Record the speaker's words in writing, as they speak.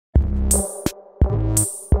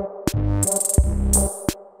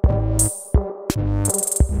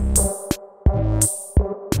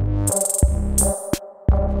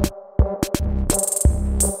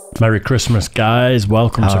Merry Christmas, guys.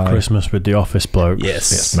 Welcome to Christmas with the Office Blokes.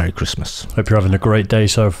 Yes, Merry Christmas. Hope you're having a great day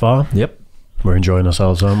so far. Yep. We're enjoying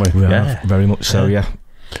ourselves, aren't we? Yeah, very much so, yeah.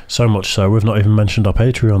 So much so, we've not even mentioned our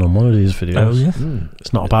Patreon on one of these videos. Oh, yeah?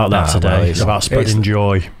 It's not about that today. Well, it's about spreading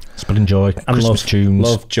joy. Spreading joy, and Christmas tunes.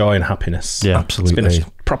 Love, joy and happiness. Yeah, absolutely. It's been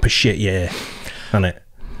a proper shit year, hasn't it?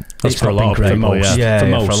 That's for a lot of people, for most, for a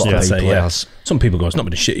lot of people, yeah. Some people go, it's not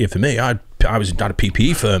been a shit year for me. I was at a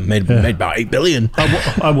PPE firm, made about 8 billion.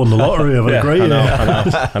 I won the lottery. I've had a great year.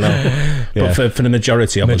 I know. Yeah. But for the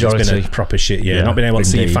majority of us, it's been a proper shit year. Not being able to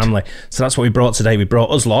see your family. So that's what we brought today. We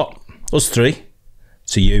brought us three,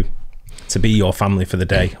 to you, to be your family for the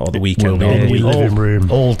day or the weekend. We'll be in your living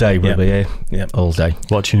room. All day, we'll be here. Yeah. All day.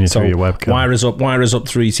 Watching you through your webcam. Wire us up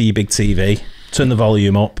through to your big TV, turn the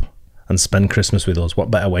volume up, and spend Christmas with us.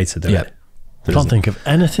 What better way to do it? I can't think of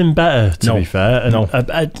anything better, to be fair. And No.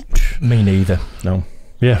 Me neither. No.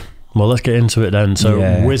 Yeah. Well, let's get into it then. So,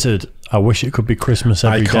 Wizzard, I wish it could be Christmas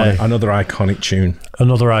every day. Another iconic tune.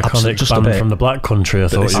 Another iconic band from the Black Country, I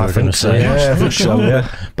thought you were going to say. Yeah, for sure.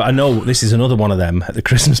 But I know this is another one of them at the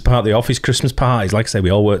Christmas party, the office Christmas parties. Like I say, we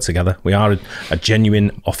all work together. We are a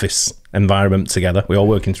genuine office environment together. We all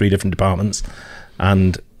work in 3 different departments.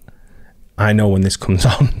 And I know when this comes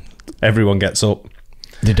on, everyone gets up.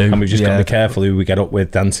 They do. And we've just got to be careful who we get up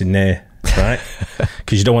with dancing near, right?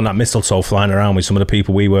 Because you don't want that mistletoe flying around with some of the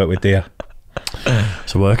people we work with, do you?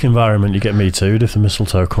 It's a work environment. You get me too. If the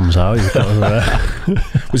mistletoe comes out, you've got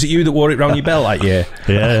to Was it you that wore it round your belt that year?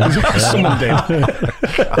 Yeah. Someone did.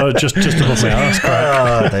 Oh, just above my arse crack.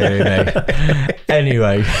 Oh, dear.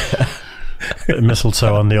 Anyway.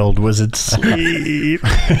 Mistletoe on the old Wizzard sleeve.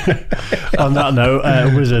 On that note,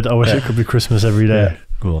 Wizzard, I wish it could be Christmas every day.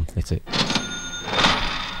 Go on, hit it.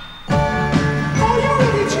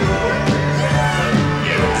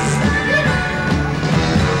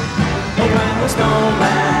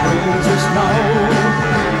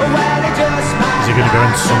 Is he going to go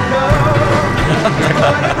into some...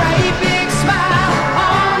 Put a great big smile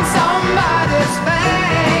on somebody's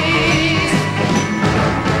face.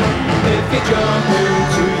 If you jump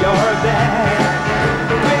into your bed,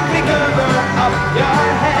 quickly cover up your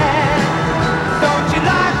head. Don't you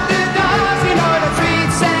lock the doors, you know the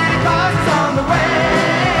sweet Santa Claus is on the way.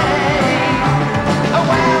 Oh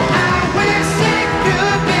well, I wish it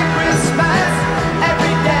could be Christmas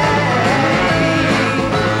every day.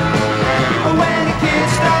 When the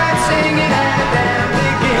kids start singing and the band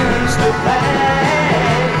begins to play.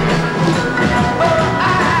 Oh,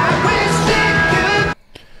 I wish it could.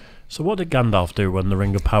 So what did Gandalf do when the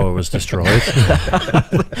Ring of Power was destroyed?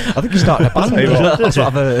 I think he's starting a band. That's what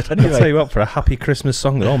I've heard. Anyway. I'll tell you what, for a happy Christmas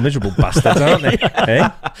song, they're all miserable bastards, aren't they? Eh?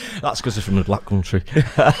 That's because they're from the Black Country.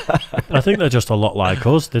 I think they're just a lot like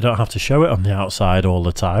us. They don't have to show it on the outside all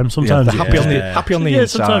the time. Sometimes they're happy on the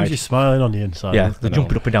inside. Sometimes you're smiling on the inside. Yeah, they're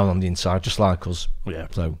jumping up and down on the inside, just like us. Yeah,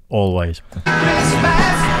 so always. Christmas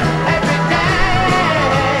every day.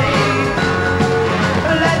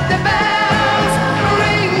 Let the bells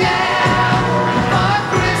ring out for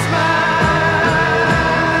Christmas.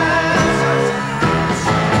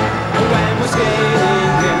 When we're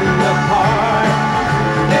skating in the park,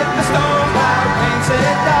 if the snowplow paints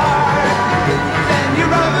it dark, then your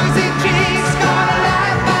rosy cheeks gonna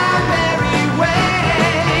light my merry way.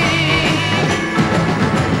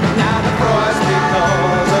 Now the frosty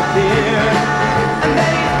coals appear, and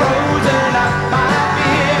they've frozen up my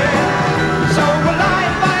beer. So we'll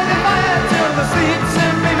light by the fire till the sleep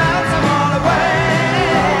simply melts them all away.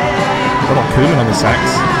 What about Koeman on the sax?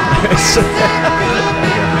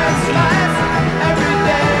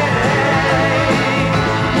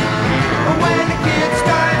 When the kids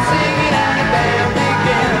start singing and the band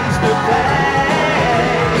begins to play.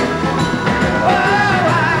 Oh,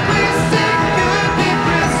 I wish it could be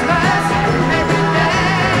Christmas every day.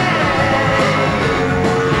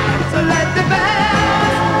 So let the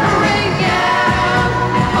bells ring out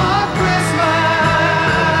for Christmas.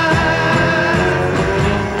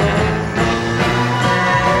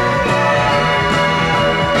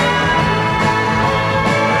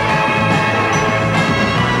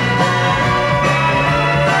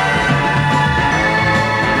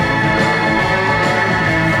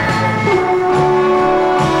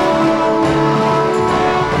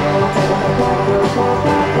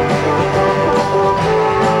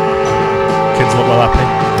 Kids look well happy.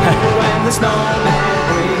 When the snowman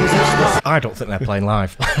brings the snow. I don't think they're playing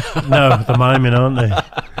live. No, they're miming, aren't they?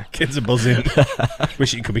 Kids are buzzing.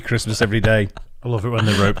 Wish it could be Christmas every day. I love it when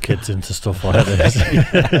they rope kids into stuff like this.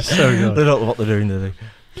 It's so good. They don't know what they're doing, do they?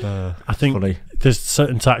 I think funny. there's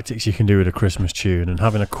certain tactics you can do with a Christmas tune, and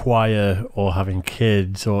having a choir or having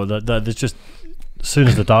kids, or there's just as soon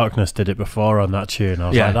as the Darkness did it before on that tune, I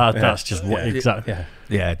was like, yeah. that's just what exactly. Yeah.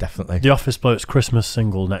 Yeah, definitely. The Office Blokes Christmas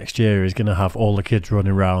single next year is going to have all the kids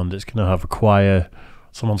running around. It's going to have a choir.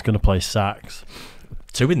 Someone's going to play sax.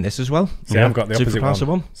 2 in this as well. See, I've got the 2 for opposite price of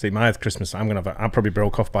one. See, my Christmas, I'm probably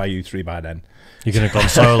broke off by you 3 by then. You're going to go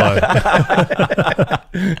solo.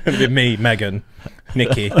 It'll be me, Megan,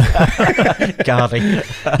 Nikki. Gardy.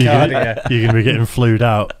 You're going to be getting flued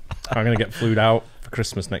out. I'm going to get flued out for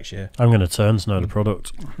Christmas next year. I'm going to turn Snow the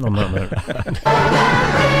product on that note.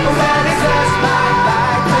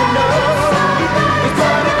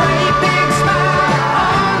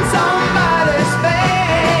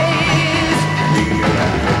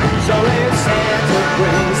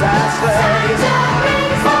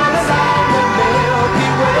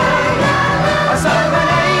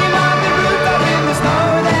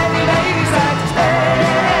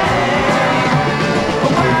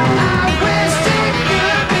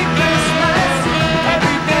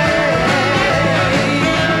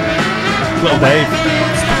 Little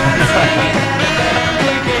Dave.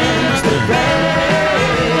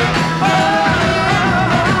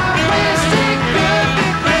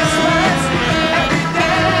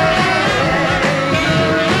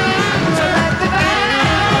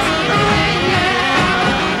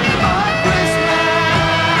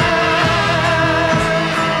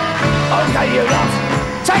 Okay, you lot,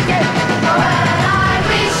 take it! I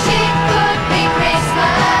wish it could be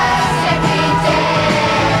Christmas every day.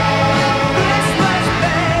 Christmas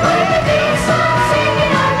Day. With the big song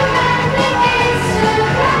singing on the manly days to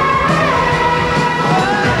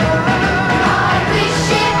I wish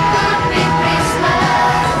it could be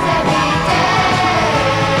Christmas every day.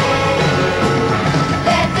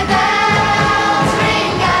 Let the bells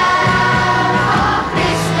ring out for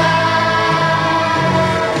Christmas.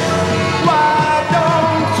 Why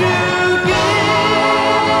don't you give your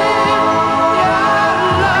love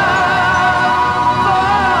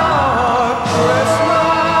for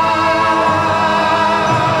Christmas?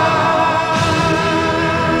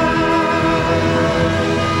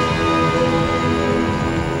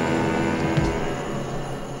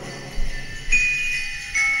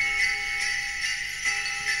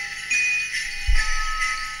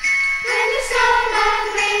 When the snowman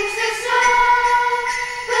brings the snow,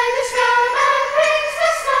 when the snowman brings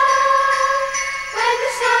the snow, when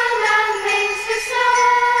the snowman brings the snow,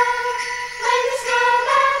 when the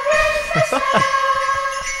snowman brings the snow,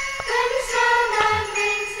 when the snowman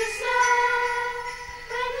brings the snow,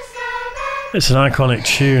 when the snowman. It's an iconic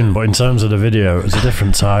tune, but in terms of the video, it was a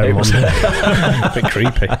different time. It was wasn't it? a bit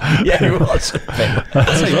creepy. Yeah, it was. I'll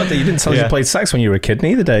tell you what, you didn't tell us you played sax when you were a kid,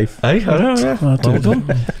 neither, Dave. Hey, I know, yeah. I do, Well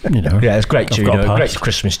done. you know. Yeah, it's a great I've tune. got a A great pass.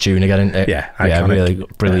 Christmas tune again, isn't it? Yeah, yeah, iconic. really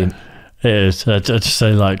brilliant. It is. I'd just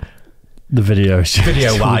say, like, the video is just...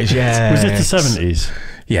 Video-wise, yeah. Was it the 70s?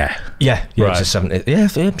 Yeah. Yeah, Right. it's the 70s. Yeah,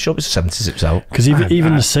 I'm sure it was the 70s itself. Because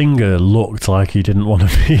even the singer looked like he didn't want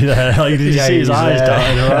to be there. Like, did you Yeah, see his he's, eyes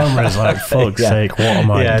darting around? Where it's like, fuck's Yeah. sake, what am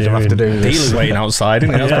I Yeah, I doing? don't have to do this. Dealer's waiting outside,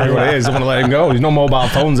 isn't he? That's probably what it is. I want to let him go. There's no mobile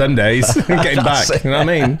phones them days. Getting back. it. You know what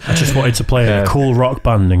I mean? I just wanted to play a cool rock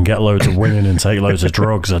band and get loads of women and take loads of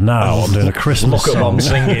drugs, and now I'm doing a Christmas Look at song. mum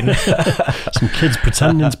singing. Some kids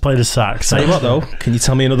pretending to play the sax. Tell you what, though, can you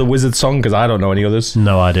tell me another Wizzard song? Because I don't know any others.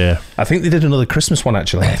 No idea. I think they did another Christmas one,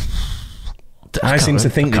 actually. I seem to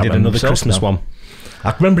think they did another Christmas one.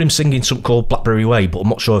 I remember him singing something called Blackberry Way, but I'm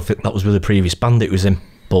not sure if that was with a previous band it was in.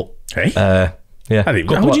 But Hey? yeah,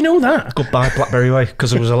 How would you know that? Goodbye Blackberry Way,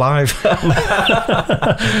 because I was alive.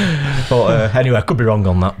 But anyway, I could be wrong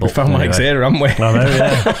on that. But We found anyway. Mike's here, haven't we? I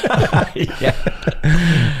know, yeah.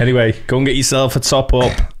 Yeah. Anyway, go and get yourself a top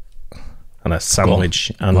up and a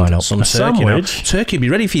sandwich and Why not? some A turkey. Now. sandwich? Turkey will be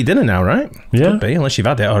ready for your dinner now, right? Yeah. Could be, unless you've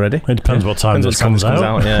had it already. It depends what time Depends this what time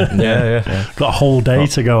comes out. Yeah. Yeah. Got a whole day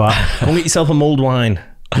to go at. Go and get yourself a mulled wine.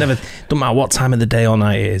 Don't matter what time of the day or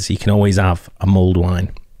night it is, you can always have a mulled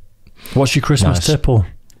wine. What's your Christmas Nice. tipple?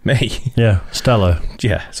 Me? Yeah, Stella.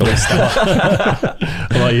 Yeah, it's always Stella.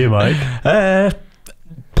 What about you, Mike?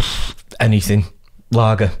 Anything.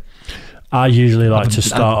 Lager. I usually like to A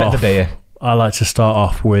start bit of off. beer. I like to start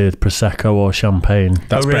off with prosecco or champagne.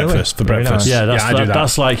 That's Oh, really? breakfast for Very breakfast. nice. Yeah, that's I do that.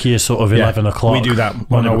 that's like your sort of Yeah. 11 o'clock. We do that. when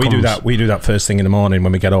Well, it no, we do becomes- that. We do that first thing in the morning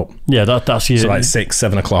when we get up. Yeah, that's your. So like 6,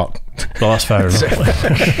 7 o'clock. Well, that's fair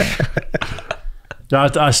enough.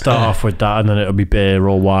 I start off with that, and then it'll be beer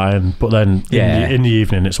or wine. But then in the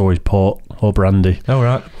evening, it's always port or brandy. Oh,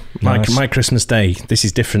 right. Nice. My Christmas day, this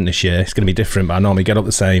is different this year. It's going to be different, but I normally get up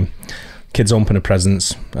the same. Kids open the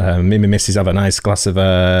presents. Me and my missus have a nice glass of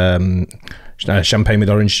champagne with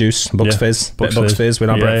orange juice, Bucks Fizz, bit of Bucks Fizz with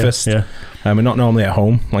our breakfast. Yeah. We're not normally at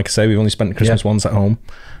home. Like I say, we've only spent the Christmas ones at home.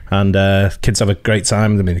 And kids have a great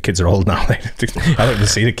time. I mean, the kids are old now. I don't even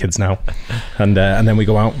see the kids now. And then we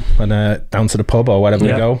go out and down to the pub or wherever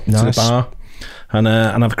we go, to the bar. And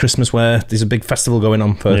have Christmas where there's a big festival going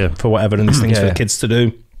on for whatever, and there's things for the kids to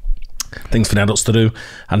do, things for the adults to do,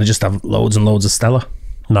 and I just have loads and loads of Stella.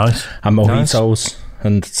 Nice. And mojitos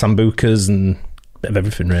and sambucas and a bit of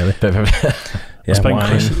everything, really. I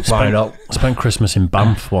spent Christmas in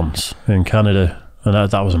Banff once in Canada,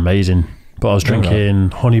 and that was amazing. But I was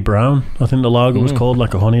drinking Honey Brown, I think the lager was called,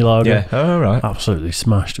 like a honey lager. Yeah, oh, right. Absolutely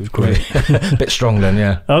smashed. It was great. A bit strong then,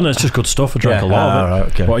 yeah. Oh, no, it's just good stuff. I drank a lot of it.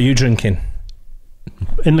 Right, okay. What are you drinking?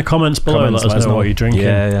 In the comments below, let us know what you're drinking.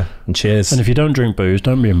 Yeah. And cheers. And if you don't drink booze,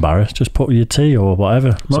 don't be embarrassed. Just put your tea or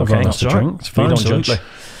whatever. Not okay. not to drink. It's fine. We don't judge.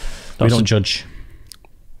 We don't judge.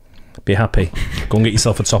 Be happy. Go and get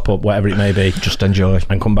yourself a top up, whatever it may be. Just enjoy.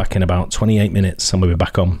 And come back in about 28 minutes and we'll be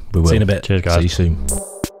back on. We will. See you in a bit. Cheers, guys. See you soon.